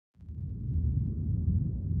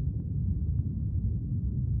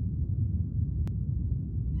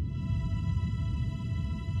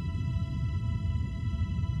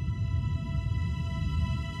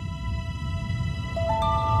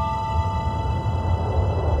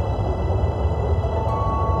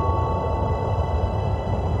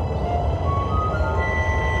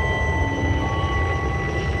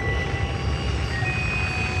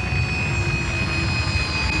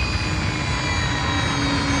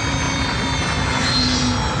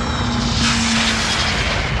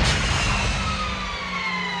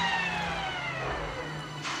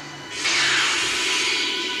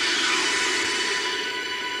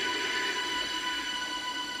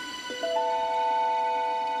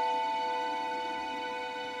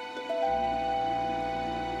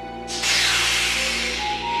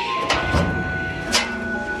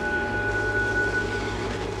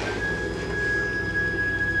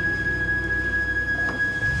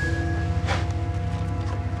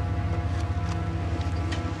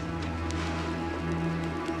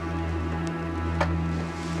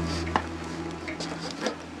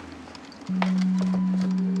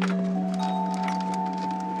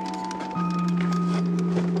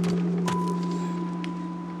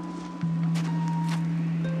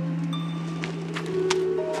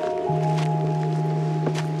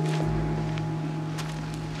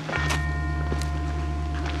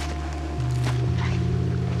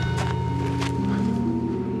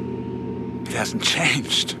hasn't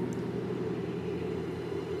changed.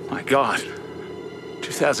 My God,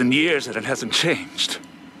 2,000 years and it hasn't changed.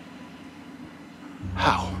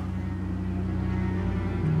 How?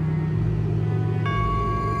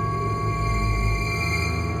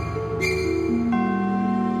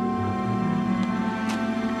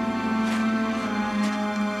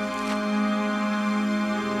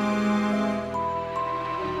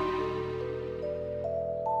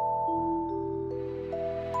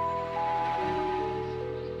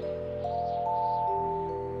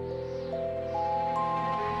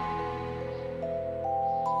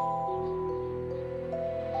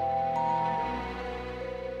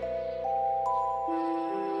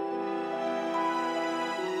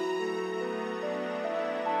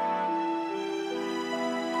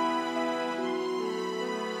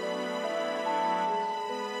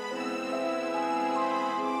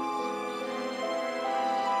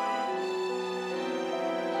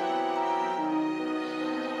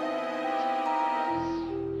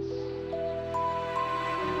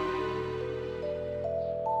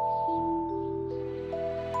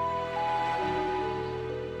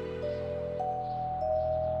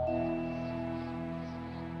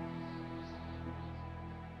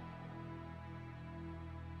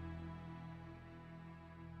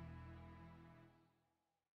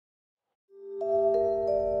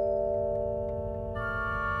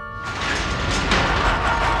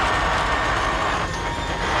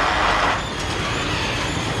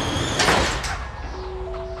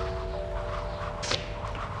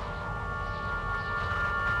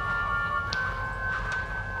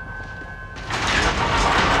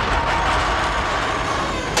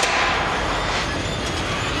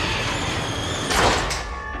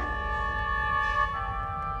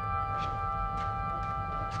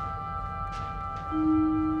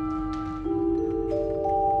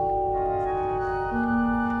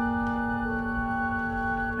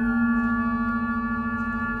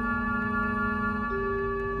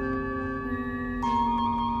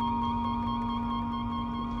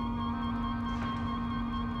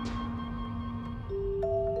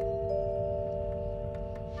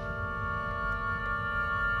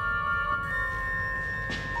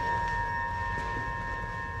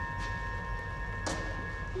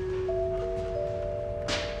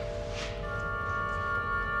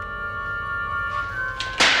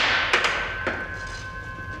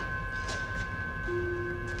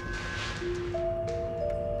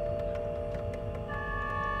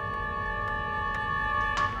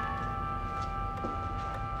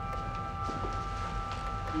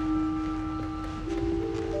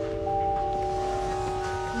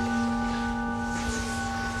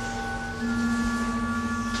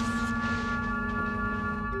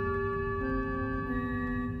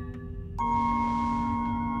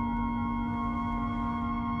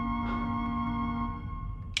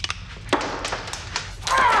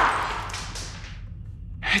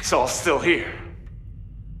 It's all still here.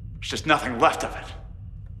 There's just nothing left of it.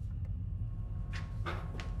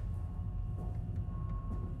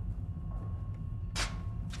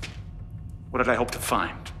 What did I hope to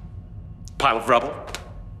find? A pile of rubble?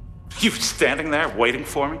 You standing there waiting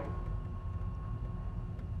for me?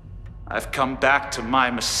 I've come back to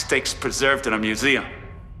my mistakes preserved in a museum.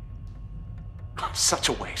 Such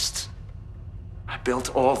a waste. I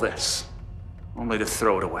built all this, only to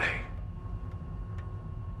throw it away.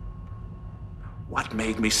 What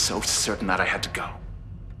made me so certain that I had to go?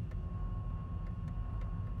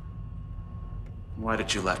 Why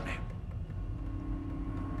did you let me?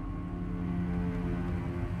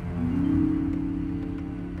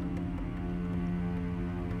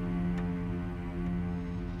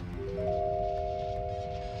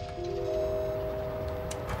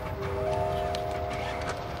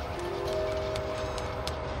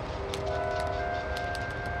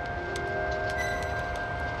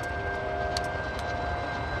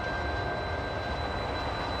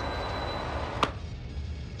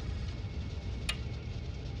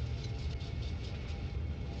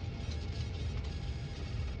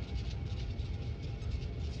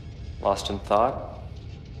 Lost in thought?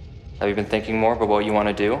 Have you been thinking more about what you want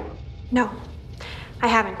to do? No, I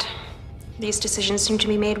haven't. These decisions seem to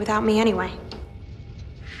be made without me anyway.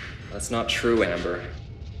 That's not true, Amber.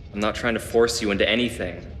 I'm not trying to force you into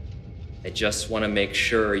anything. I just want to make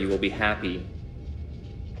sure you will be happy.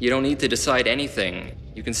 You don't need to decide anything.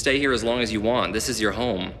 You can stay here as long as you want. This is your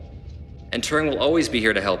home. And Turing will always be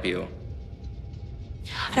here to help you.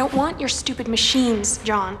 I don't want your stupid machines,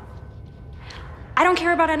 John. I don't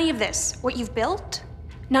care about any of this. What you've built,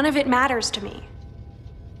 none of it matters to me.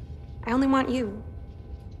 I only want you.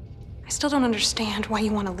 I still don't understand why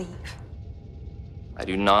you want to leave. I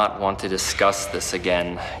do not want to discuss this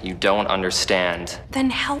again. You don't understand. Then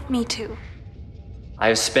help me to. I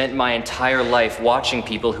have spent my entire life watching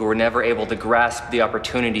people who were never able to grasp the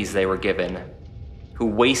opportunities they were given, who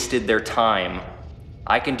wasted their time.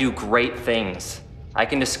 I can do great things. I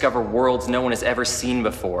can discover worlds no one has ever seen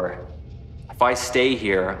before. If I stay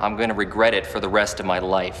here, I'm going to regret it for the rest of my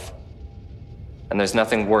life. And there's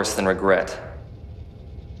nothing worse than regret.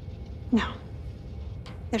 No,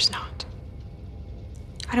 there's not.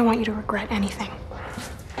 I don't want you to regret anything.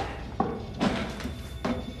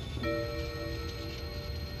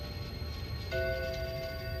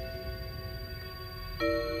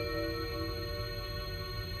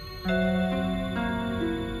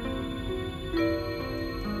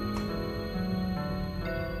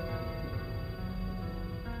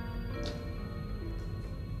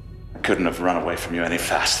 I couldn't have run away from you any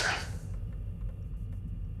faster.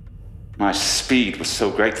 My speed was so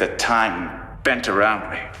great that time bent around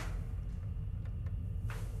me.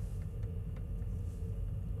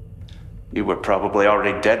 You were probably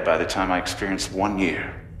already dead by the time I experienced 1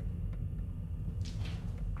 year.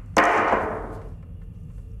 But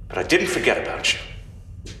I didn't forget about you.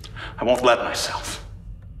 I won't let myself.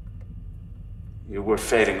 You were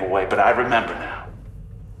fading away, but I remember now.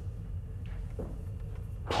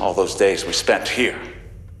 All those days we spent here.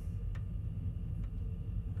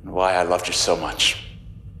 And why I loved you so much.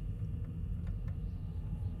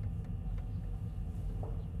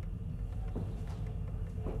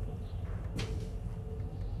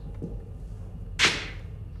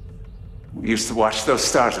 We used to watch those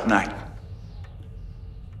stars at night.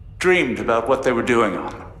 Dreamed about what they were doing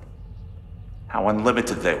on them. How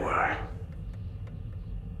unlimited they were.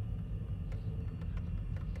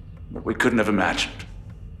 But we couldn't have imagined.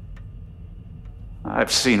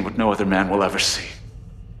 I've seen what no other man will ever see.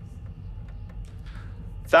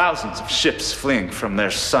 Thousands of ships fleeing from their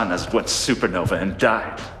sun as it went supernova and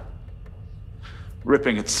died.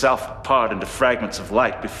 Ripping itself apart into fragments of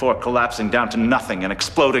light before collapsing down to nothing and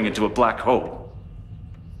exploding into a black hole.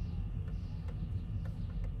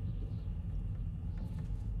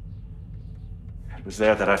 It was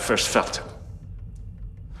there that I first felt it.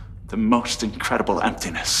 The most incredible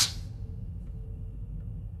emptiness.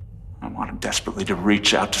 I wanted desperately to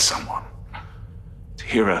reach out to someone, to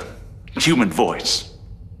hear a human voice.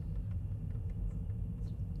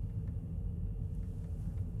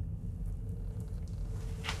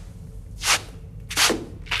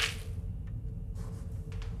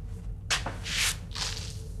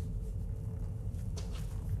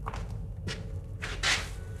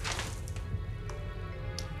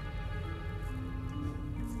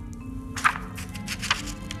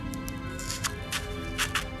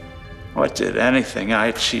 What did anything I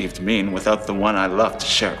achieved mean without the one I loved to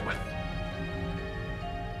share it with?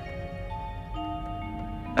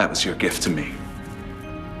 That was your gift to me.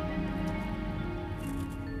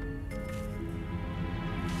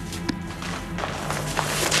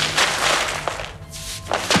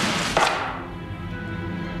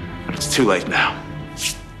 But it's too late now.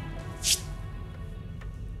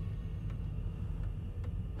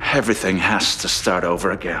 Everything has to start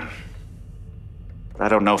over again. I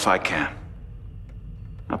don't know if I can.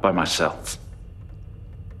 Not by myself.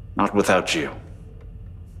 Not without you.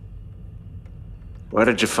 Where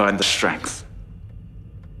did you find the strength?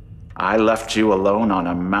 I left you alone on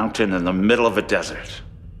a mountain in the middle of a desert.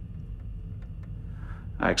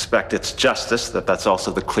 I expect it's justice that that's also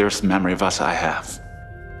the clearest memory of us I have.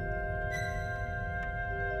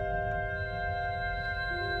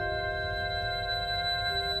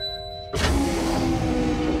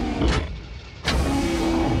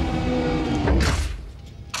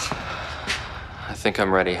 I think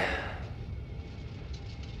I'm ready.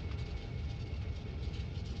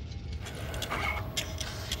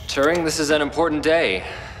 Turing, this is an important day.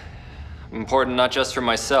 Important not just for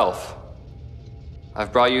myself.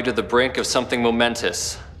 I've brought you to the brink of something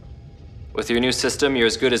momentous. With your new system, you're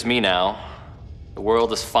as good as me now. The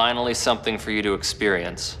world is finally something for you to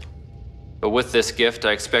experience. But with this gift,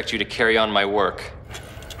 I expect you to carry on my work.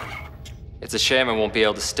 It's a shame I won't be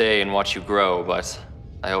able to stay and watch you grow, but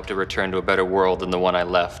I hope to return to a better world than the one I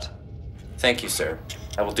left. Thank you, sir.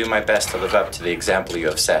 I will do my best to live up to the example you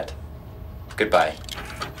have set. Goodbye.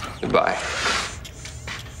 Goodbye.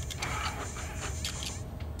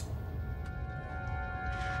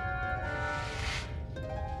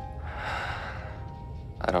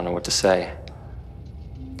 I don't know what to say.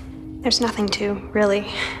 There's nothing to, really.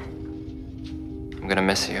 I'm gonna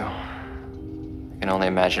miss you. I can only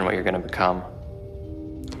imagine what you're gonna become.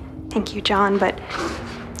 Thank you, John, but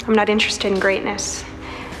I'm not interested in greatness.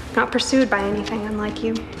 Not pursued by anything unlike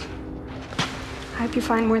you. hope you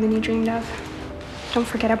find more than you dreamed of. Don't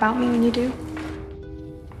forget about me when you do.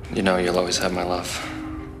 You know you'll always have my love.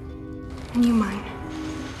 And you mine.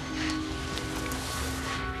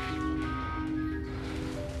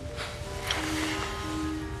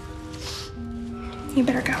 You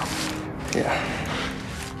better go. Yeah.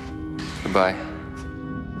 Goodbye.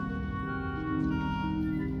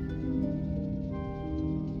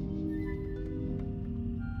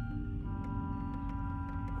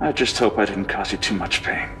 I just hope I didn't cause you too much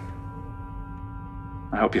pain.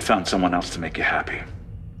 I hope you found someone else to make you happy.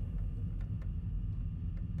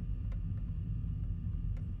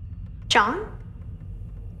 John?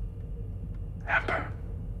 Amber.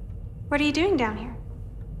 What are you doing down here?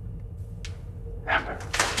 Amber.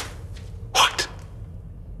 What?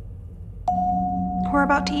 We're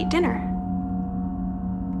about to eat dinner.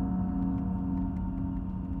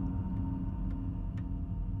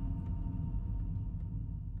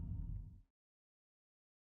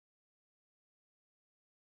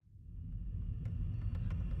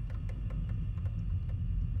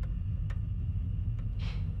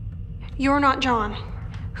 You're not John.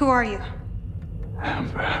 Who are you?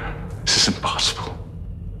 Amber, this is impossible.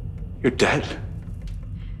 You're dead.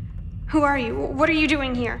 Who are you? What are you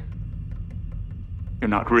doing here? You're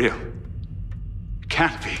not real. You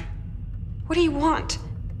can't be. What do you want?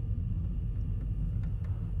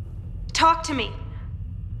 Talk to me.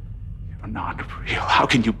 You're not real. How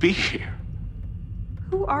can you be here?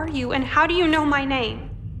 Who are you and how do you know my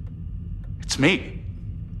name? It's me.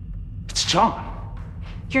 It's John.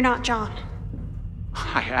 You're not John.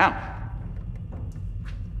 I am.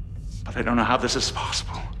 But I don't know how this is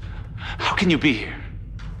possible. How can you be here?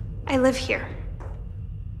 I live here.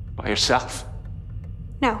 By yourself?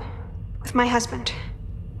 No, with my husband.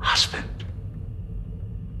 Husband?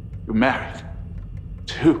 You're married?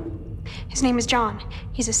 To who? His name is John.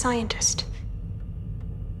 He's a scientist.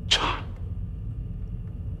 John?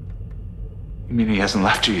 You mean he hasn't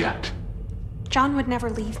left you yet? John would never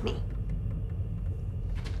leave me.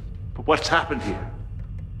 But what's happened here?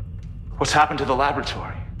 What's happened to the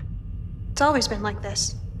laboratory? It's always been like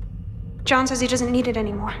this. John says he doesn't need it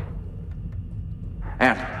anymore.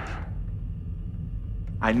 Amber,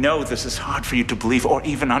 I know this is hard for you to believe or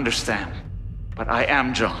even understand, but I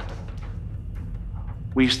am John.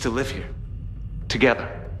 We used to live here, together,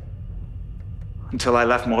 until I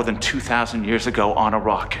left more than 2,000 years ago on a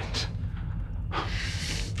rocket.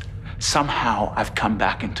 Somehow I've come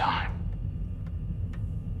back in time.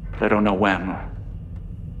 But I don't know when or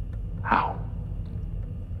how.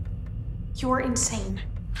 You're insane.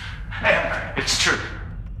 Amber, it's true.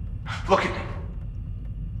 Look at me.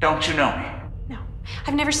 Don't you know me? No,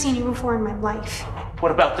 I've never seen you before in my life.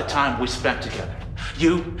 What about the time we spent together?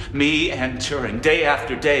 You, me, and Turing, day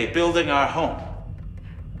after day, building our home.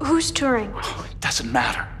 Who's touring? Oh, it doesn't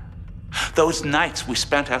matter. Those nights we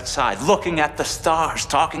spent outside, looking at the stars,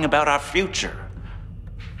 talking about our future.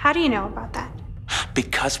 How do you know about that?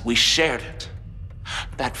 Because we shared it.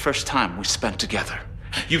 That first time we spent together,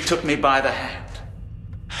 you took me by the hand.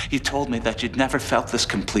 You told me that you'd never felt this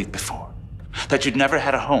complete before, that you'd never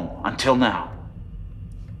had a home until now.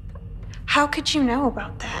 How could you know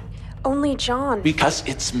about that? Only John. Because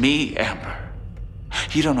it's me, Amber.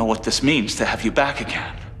 You don't know what this means to have you back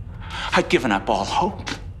again. I'd given up all hope.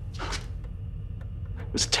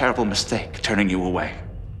 It was a terrible mistake, turning you away.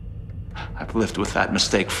 I've lived with that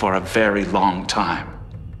mistake for a very long time.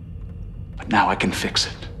 But now I can fix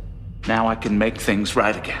it. Now I can make things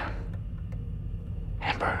right again.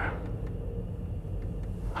 Amber,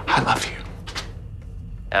 I love you.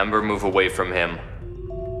 Amber, move away from him.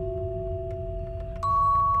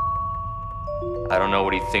 I don't know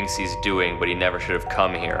what he thinks he's doing, but he never should have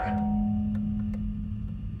come here.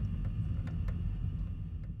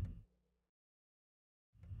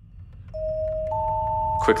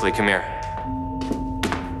 Quickly, come here.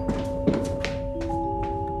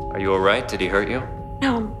 Are you all right? Did he hurt you?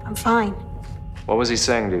 No, I'm fine. What was he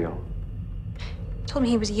saying to you? He told me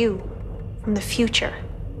he was you, from the future.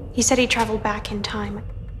 He said he traveled back in time.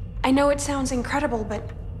 I know it sounds incredible, but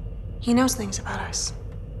he knows things about us.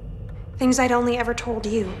 Things I'd only ever told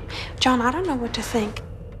you. John, I don't know what to think.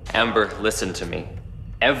 Amber, listen to me.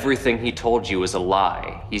 Everything he told you is a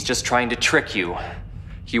lie. He's just trying to trick you.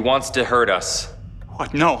 He wants to hurt us.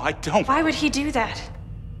 What? No, I don't. Why would he do that?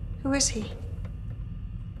 Who is he?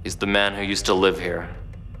 He's the man who used to live here.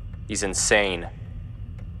 He's insane.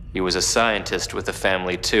 He was a scientist with a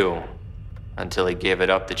family too, until he gave it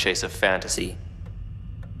up to chase a fantasy.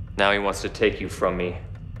 Now he wants to take you from me.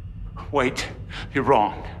 Wait, you're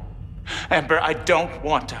wrong. Amber, I don't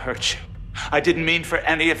want to hurt you. I didn't mean for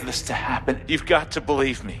any of this to happen. You've got to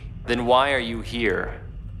believe me. Then why are you here?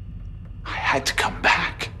 I had to come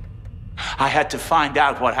back. I had to find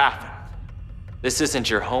out what happened. This isn't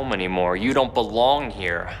your home anymore. You don't belong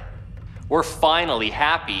here. We're finally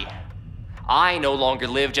happy. I no longer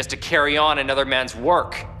live just to carry on another man's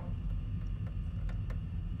work.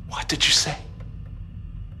 What did you say?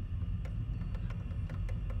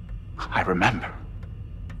 I remember.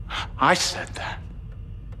 I said that.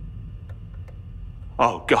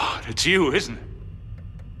 Oh, God, it's you, isn't it?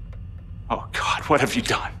 Oh, God, what have you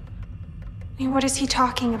done? I mean, what is he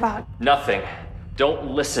talking about? Nothing.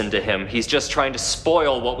 Don't listen to him. He's just trying to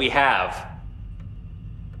spoil what we have.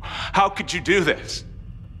 How could you do this?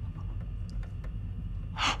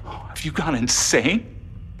 Have you gone insane?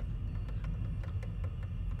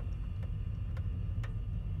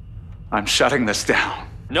 I'm shutting this down.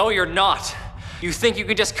 No, you're not. You think you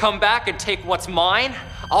can just come back and take what's mine?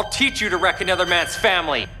 I'll teach you to wreck another man's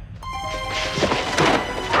family.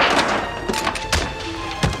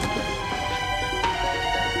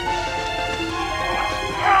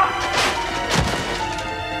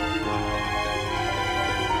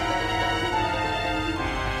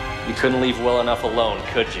 You couldn't leave well enough alone,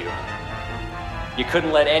 could you? You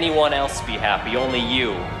couldn't let anyone else be happy, only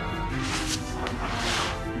you.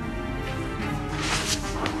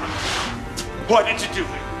 What did you do?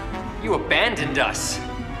 You abandoned us.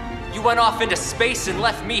 You went off into space and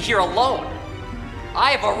left me here alone.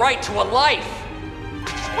 I have a right to a life.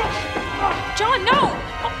 John, no!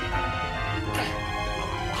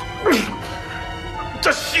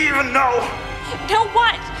 Does she even know? No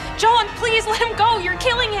what? John, please let him go. You're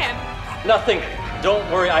killing him. Nothing. Don't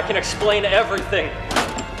worry, I can explain everything.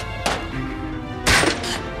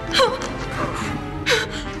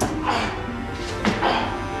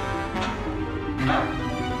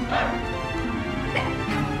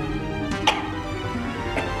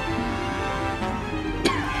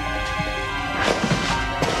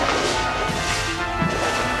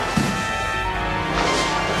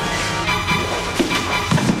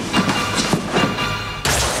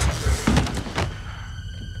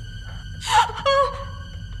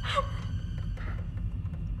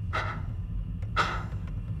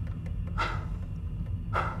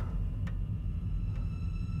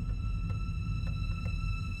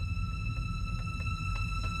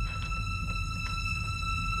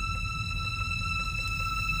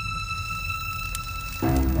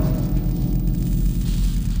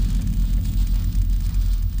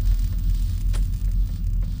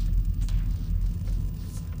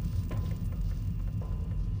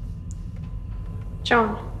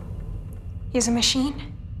 John, he's a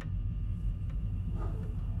machine?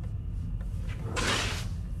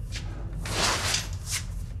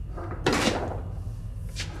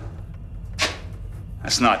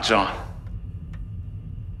 That's not John.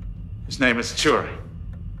 His name is Turing.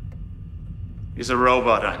 He's a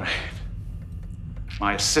robot I made.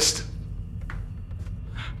 My assistant.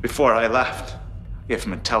 Before I left, I gave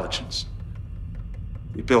him intelligence.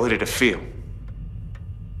 The ability to feel.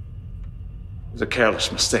 It was a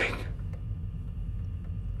careless mistake.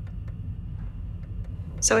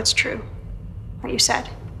 So it's true, what you said.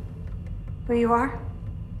 Who you are?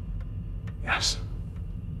 Yes.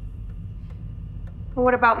 Well,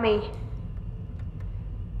 what about me?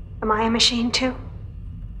 Am I a machine too?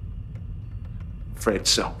 Afraid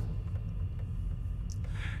so.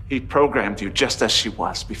 He programmed you just as she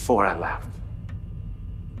was before I left.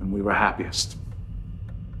 And we were happiest.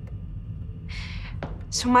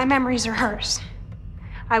 So my memories are hers.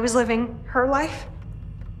 I was living her life?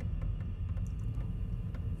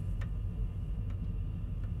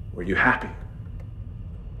 Were you happy?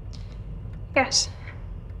 Yes.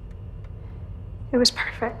 It was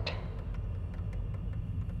perfect.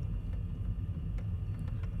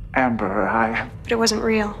 Amber, But it wasn't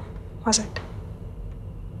real, was it?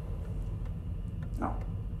 No.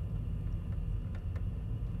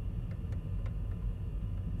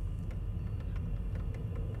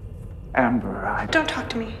 Amber, Don't talk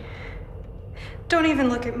to me. Don't even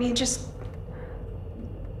look at me, just...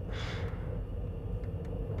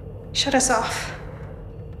 shut us off.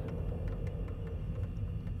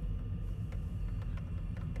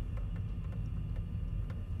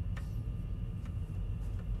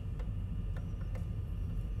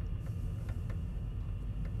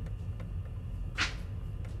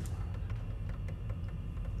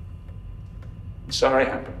 I'm sorry,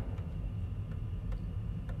 Amber.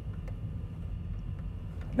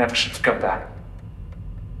 Never should have come back.